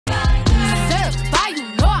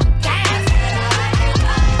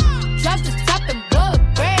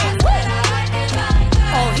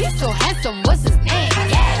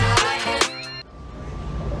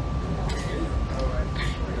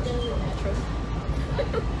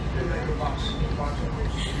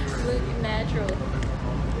Look natural.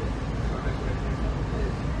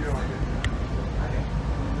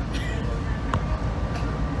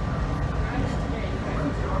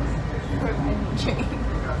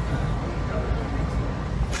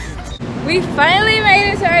 We finally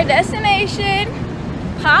made it to our destination,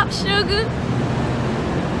 Popsugar.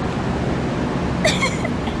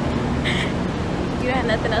 You have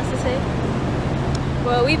nothing else to say?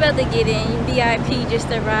 Well, we about to get in. VIP just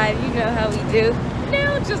arrived. You know how we do.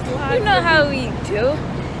 Now just live. You know how we do.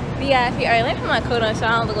 VIP. Alright, let me put my coat on so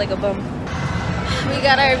I don't look like a bum. We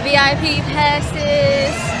got our VIP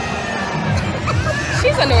passes.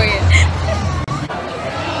 She's annoying.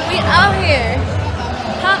 We out here.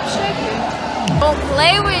 Popsugar. Don't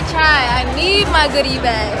play with Chai. I need my goodie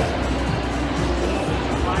bag.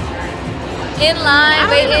 In line, I don't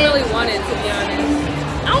waiting. even really want it, to be honest.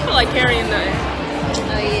 I don't feel like carrying nothing.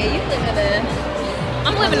 Oh yeah, you living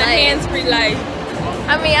I'm living a hands-free life.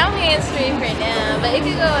 I mean, I'm hands-free right now, but it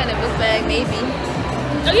could go in a book bag, maybe.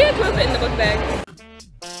 Oh yeah, it could fit in the book bag.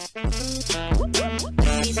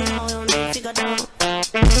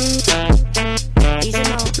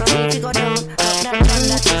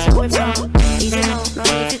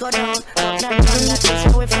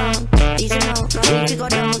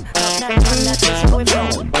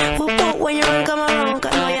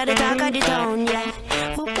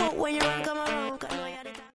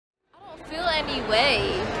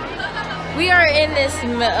 We are in this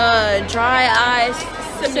dry eye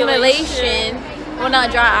simulation. Well,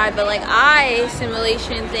 not dry eye, but like eye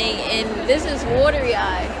simulation thing, and this is watery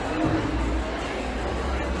eye.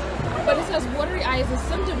 But it says watery eye is a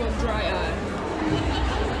symptom of dry eye.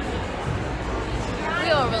 We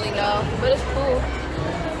don't really know, but it's cool.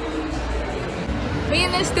 We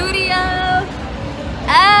in the studio.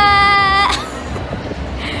 Ah!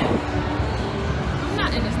 I'm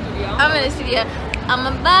not in the studio. I'm in the studio.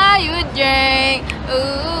 I'ma buy you a drink.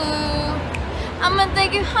 Ooh. I'ma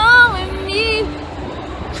take you home with me.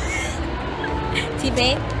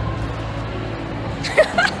 T-Pain. Each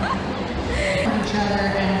other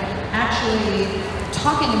and actually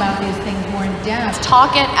talking about these things more in depth.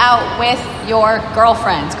 Talk it out with your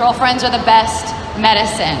girlfriends. Girlfriends are the best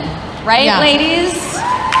medicine, right, ladies?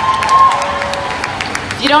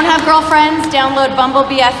 If you don't have girlfriends, download Bumble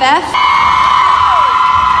BFF.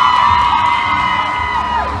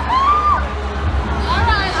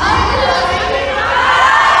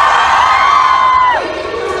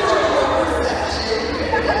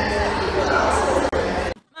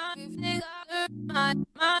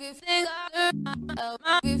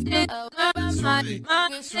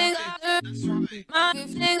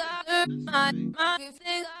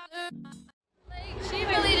 She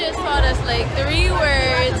really just taught us like 3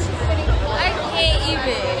 words. I can't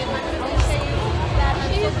even.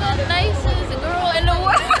 She's the nicest girl in the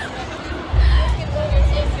world.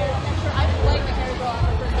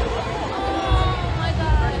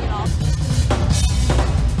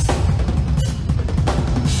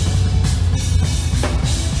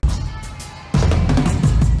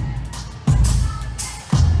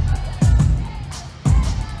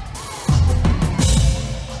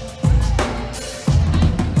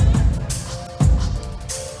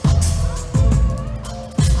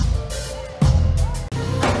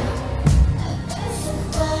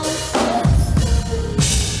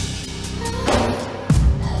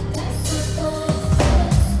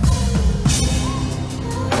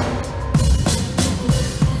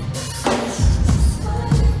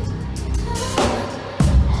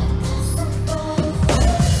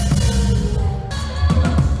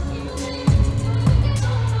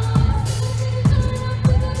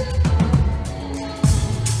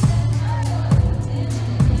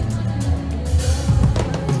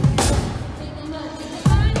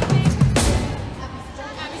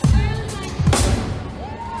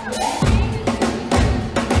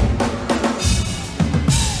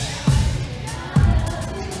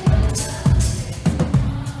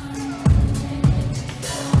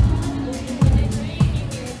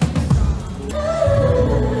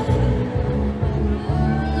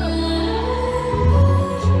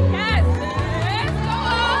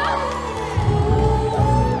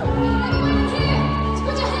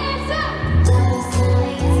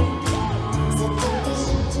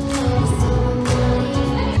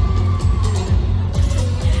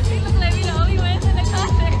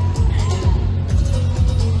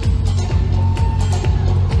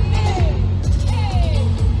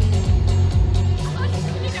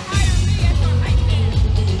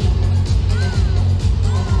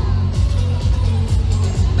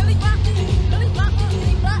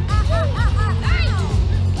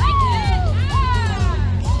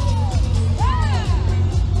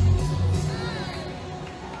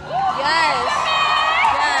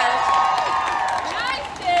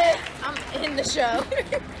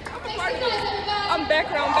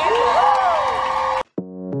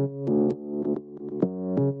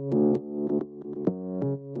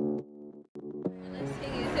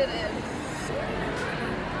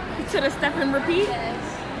 to the step and repeat?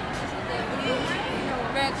 Yes.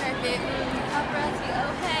 Red carpet. Paparazzi.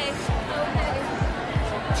 Oh, hey. Oh, hey.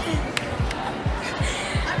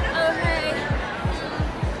 Oh, hey.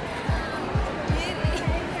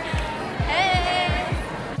 Hey.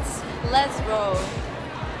 Let's roll.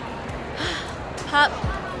 Pop.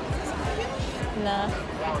 Nah.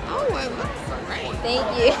 Oh, it looks great. Thank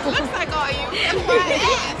you. Looks like all you.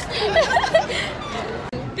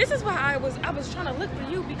 This is why I was trying to look for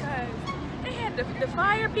you, because they had the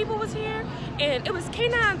fire people was here and it was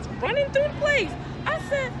canines running through the place. I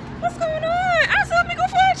said, what's going on? I said, let me go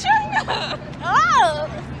find China. Oh!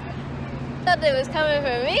 Thought they was coming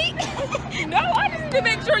for me. No, I just need to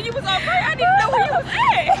make sure you was all right. I didn't know where you was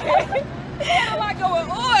at. You had a lot going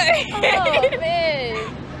on. Oh,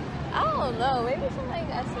 man. I don't know. Maybe somebody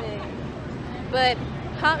got sick. But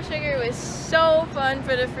Popsugar was so fun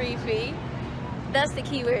for the free. That's the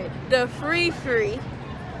key word. The free.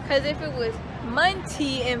 Because if it was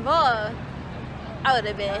Monty involved, I would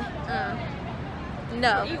have been.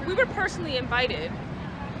 No. We were personally invited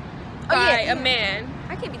Oh, by yeah. a man.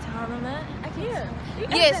 I can't be telling them that. I can't.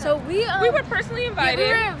 Yeah, So we were personally invited. Yeah,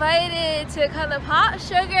 we were invited to come to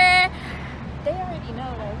Popsugar. They already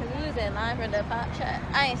know though, because we was in line for the pop shop.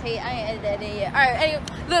 I ain't edit that in yet. Alright, anyway,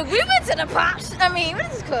 look, we went to the what is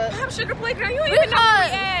this called? Popsugar Playground. You don't even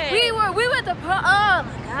know where We went to oh my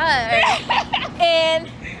god.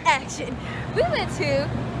 And action. We went to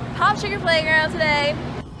Popsugar Playground today.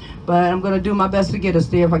 But I'm going to do my best to get us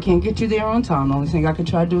there. If I can't get you there on time, the only thing I can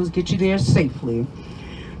try to do is get you there safely.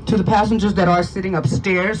 To the passengers that are sitting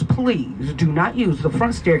upstairs, please do not use the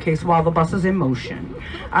front staircase while the bus is in motion.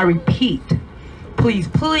 I repeat, please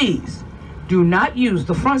do not use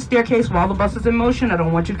the front staircase while the bus is in motion. I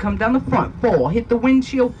don't want you to come down the front, fall, hit the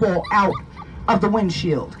windshield, fall out of the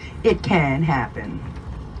windshield. It can happen.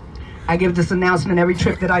 I give this announcement every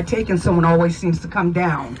trip that I take, and someone always seems to come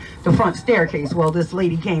down the front staircase. Well, this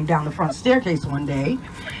lady came down the front staircase one day,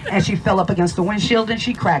 and she fell up against the windshield and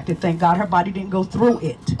she cracked it. Thank God her body didn't go through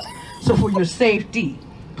it. So for your safety,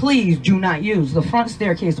 please do not use the front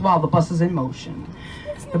staircase while the bus is in motion.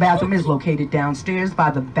 The bathroom is located downstairs by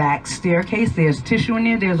the back staircase. There's tissue in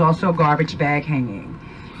there. There's also a garbage bag hanging.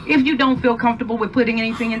 If you don't feel comfortable with putting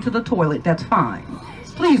anything into the toilet, that's fine.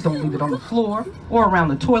 Please don't leave it on the floor or around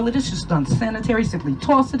the toilet. It's just unsanitary. Simply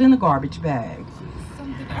toss it in the garbage bag.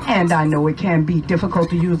 And I know it can be difficult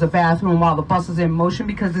to use the bathroom while the bus is in motion,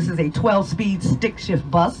 because this is a 12-speed stick shift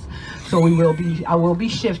bus. So I will be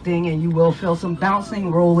shifting, and you will feel some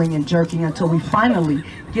bouncing, rolling, and jerking until we finally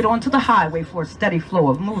get onto the highway for a steady flow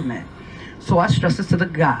of movement. So I stress this to the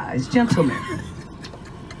guys, gentlemen.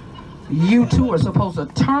 You two are supposed to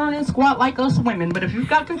turn and squat like us women, but if you've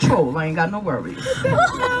got control, I ain't got no worries.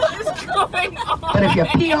 But if you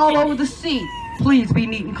pee all over the seat, please be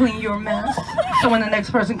neat and clean your mess. So when the next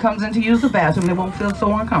person comes in to use the bathroom, they won't feel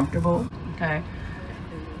so uncomfortable. Okay.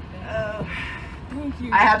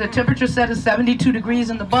 I have the temperature set at 72 degrees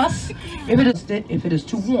in the bus. If it is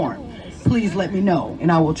too warm, please let me know,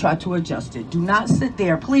 and I will try to adjust it. Do not sit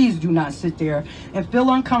there. Please do not sit there and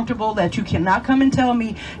feel uncomfortable that you cannot come and tell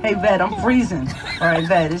me, hey, Vet, I'm freezing. All right,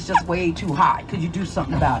 Vet, it's just way too hot. Could you do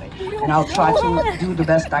something about it? And I'll try to do the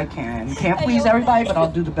best I can. Can't please everybody, but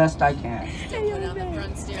I'll do the best I can.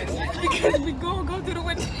 Because we go to the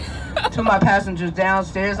window. To my passengers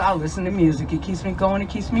downstairs, I listen to music. It keeps me going, it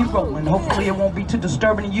keeps me rolling. Hopefully it won't be too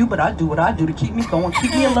disturbing to you, but I do what I do to keep me going,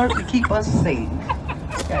 keep me alert, to keep us safe.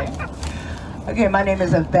 Okay. Again, my name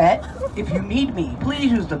is Yvette. If you need me,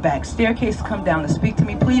 please use the back staircase to come down and speak to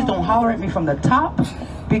me. Please don't holler at me from the top,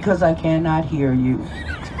 because I cannot hear you.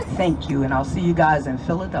 Thank you, and I'll see you guys in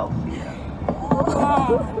Philadelphia.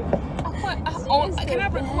 Can I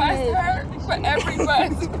request her for every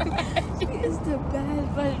bus? She is the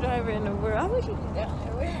best bus driver in the world. I wish you could down there.